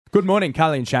Good morning,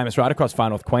 Carly and Seamus, right across far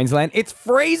north Queensland. It's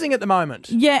freezing at the moment.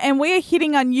 Yeah, and we are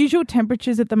hitting unusual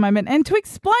temperatures at the moment. And to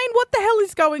explain what the hell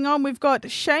is going on, we've got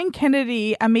Shane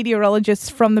Kennedy, a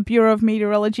meteorologist from the Bureau of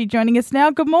Meteorology, joining us now.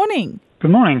 Good morning.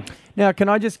 Good morning. Now, can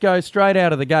I just go straight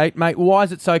out of the gate? Mate, why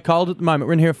is it so cold at the moment?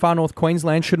 We're in here in far north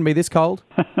Queensland. Shouldn't be this cold.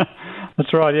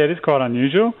 That's right, yeah, it is quite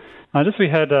unusual. We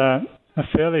had a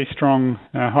fairly strong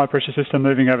high-pressure system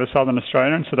moving over southern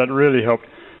Australia, and so that really helped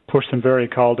push some very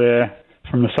cold air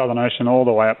from the Southern Ocean all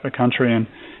the way up the country. And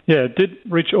yeah, it did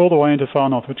reach all the way into far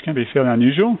north, which can be fairly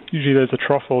unusual. Usually there's a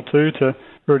trough or two to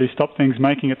really stop things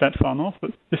making it that far north,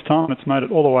 but this time it's made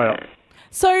it all the way up.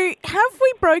 So have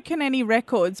we broken any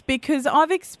records? Because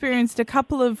I've experienced a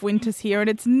couple of winters here and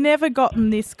it's never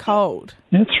gotten this cold.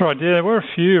 Yeah, that's right. Yeah, there were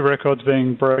a few records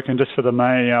being broken just for the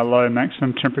May low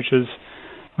maximum temperatures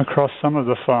across some of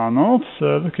the far north.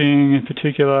 So looking in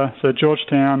particular,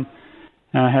 Georgetown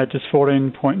had just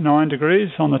 14.9 degrees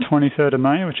on the 23rd of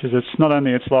May, which is not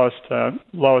only its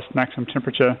lowest maximum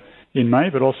temperature in May,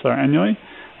 but also annually.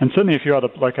 And certainly a few other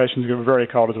locations were very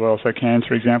cold as well. So Cairns,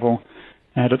 for example,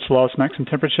 had its lowest maximum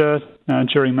temperature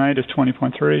during May, just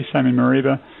 20.3, same in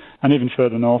Mareeba, and even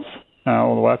further north,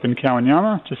 all the way up in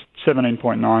Kawanyama, just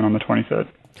 17.9 on the 23rd.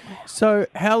 So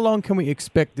how long can we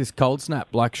expect this cold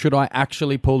snap? Like, should I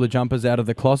actually pull the jumpers out of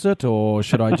the closet or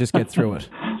should I just get through it?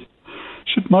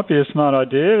 Might be a smart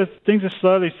idea. Things are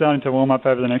slowly starting to warm up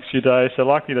over the next few days, so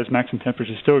likely those maximum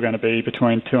temperatures are still going to be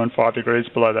between 2 and 5 degrees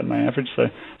below that May average, so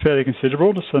fairly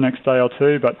considerable just for the next day or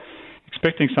two, but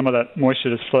expecting some of that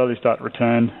moisture to slowly start to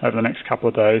return over the next couple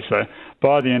of days, so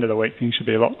by the end of the week things should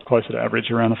be a lot closer to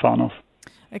average around the far north.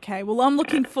 Okay, well I'm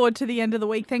looking forward to the end of the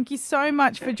week. Thank you so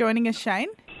much for joining us, Shane.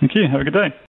 Thank you. Have a good day.